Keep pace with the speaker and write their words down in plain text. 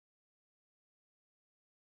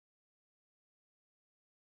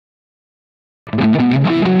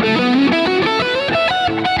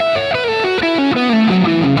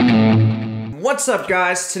What's up,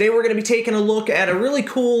 guys? Today we're going to be taking a look at a really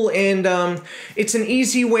cool and it's an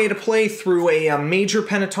easy way to play through a major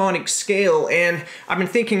pentatonic scale, and I've been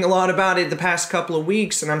thinking a lot about it the past couple of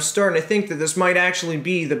weeks, and I'm starting to think that this might actually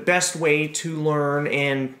be the best way to learn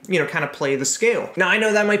and, kind of play the scale. Now, I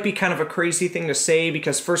know that might be kind of a crazy thing to say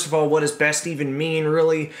because, first of all, what does best even mean,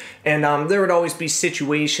 really? And there would always be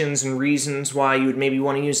situations and reasons why you would maybe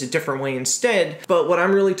want to use a different way instead, but what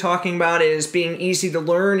I'm really talking about is being easy to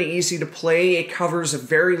learn, easy to play. It covers a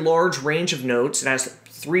very large range of notes. It has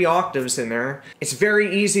 3 octaves in there. It's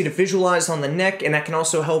very easy to visualize on the neck, and that can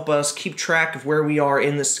also help us keep track of where we are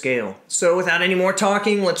in the scale. So without any more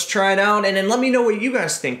talking, let's try it out, and then let me know what you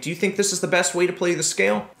guys think. Do you think this is the best way to play the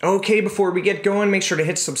scale? Okay, before we get going, make sure to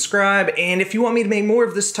hit subscribe, and if you want me to make more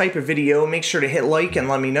of this type of video, make sure to hit like and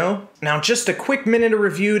let me know. Now, just a quick minute of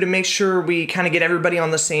review to make sure we kind of get everybody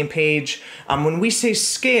on the same page. When we say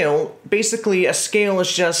scale, basically a scale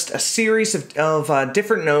is just a series of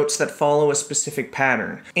different notes that follow a specific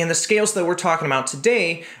pattern. And the scales that we're talking about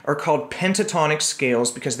today are called pentatonic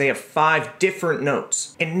scales because they have 5 different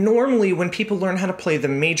notes. And normally when people learn how to play the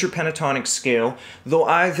major pentatonic scale,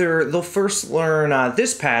 they'll first learn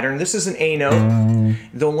this pattern. This is an A note.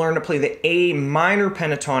 They'll learn to play the A minor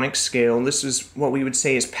pentatonic scale. And this is what we would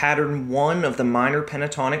say is pattern 1 of the minor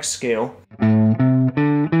pentatonic scale.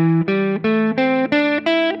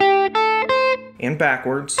 And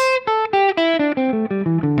backwards.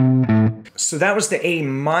 So that was the A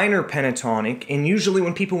minor pentatonic, and usually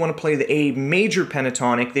when people want to play the A major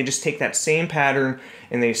pentatonic, they just take that same pattern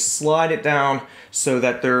and they slide it down so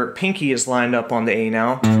that their pinky is lined up on the A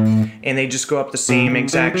now, and they just go up the same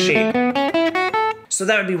exact shape. So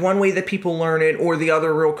that would be one way that people learn it, or the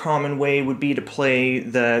other real common way would be to play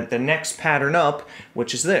the next pattern up,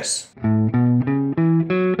 which is this.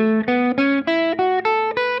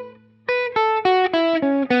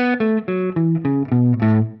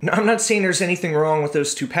 Now, I'm not saying there's anything wrong with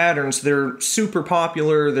those 2 patterns. They're super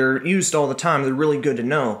popular, they're used all the time, they're really good to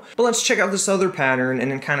know. But let's check out this other pattern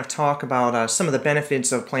and then kind of talk about some of the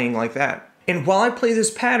benefits of playing like that. And while I play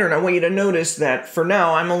this pattern, I want you to notice that for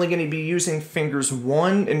now, I'm only going to be using fingers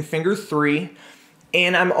 1 and finger 3,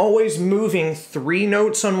 and I'm always moving 3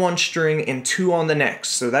 notes on one string and 2 on the next.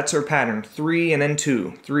 So that's our pattern, 3 and then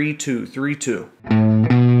 2, 3, 2, 3, 2.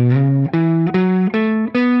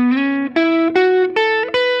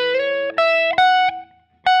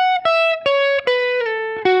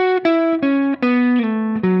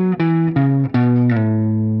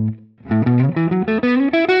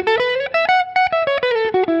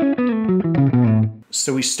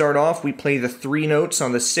 So we start off, we play the 3 notes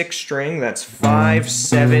on the 6th string, that's 5,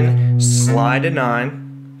 7, slide to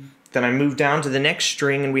 9. Then I move down to the next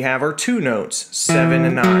string and we have our 2 notes, 7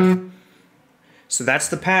 and 9. So that's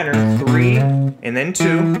the pattern, 3 and then 2,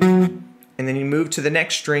 and then you move to the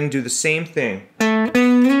next string, do the same thing.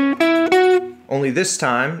 Only this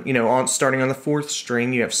time, starting on the 4th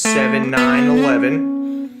string, you have 7, 9,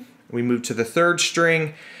 11. We move to the 3rd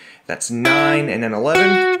string, that's 9 and then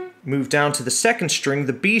 11. Move down to the 2nd string,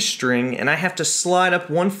 the B string, and I have to slide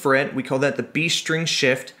up 1 fret. We call that the B string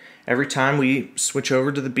shift. Every time we switch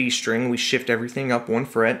over to the B string, we shift everything up 1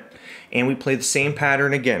 fret, and we play the same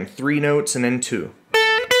pattern again, 3 notes and then 2.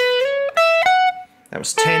 That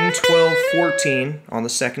was 10, 12, 14 on the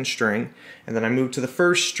 2nd string, and then I move to the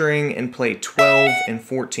 1st string and play 12 and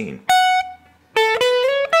 14.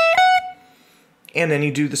 And then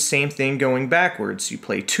you do the same thing going backwards. You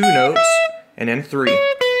play 2 notes and then 3.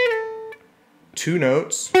 2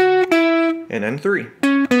 notes, and then 3.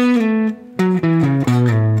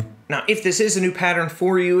 Now, if this is a new pattern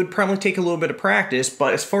for you, it'd probably take a little bit of practice,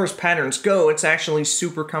 but as far as patterns go, it's actually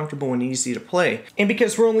super comfortable and easy to play. And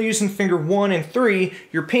because we're only using finger 1 and 3,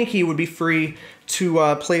 your pinky would be free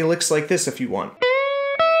to play licks like this if you want.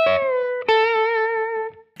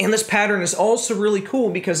 And this pattern is also really cool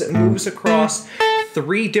because it moves across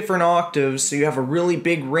 3 different octaves, so you have a really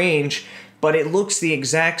big range, but it looks the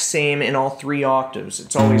exact same in all 3 octaves.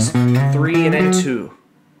 It's always 3 and then 2.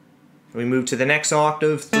 We move to the next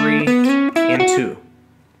octave, 3 and 2.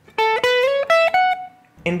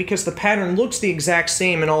 And because the pattern looks the exact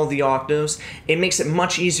same in all the octaves, it makes it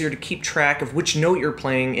much easier to keep track of which note you're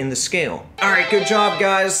playing in the scale. Alright, good job,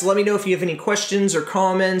 guys. Let me know if you have any questions or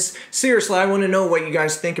comments. Seriously, I want to know what you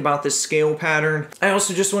guys think about this scale pattern. I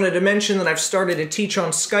also just wanted to mention that I've started to teach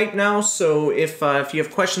on Skype now, so if you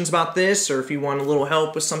have questions about this or if you want a little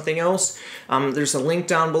help with something else, there's a link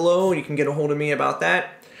down below. You can get a hold of me about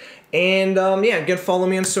that. And yeah, again, follow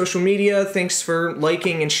me on social media. Thanks for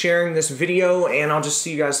liking and sharing this video, and I'll just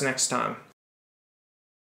see you guys next time.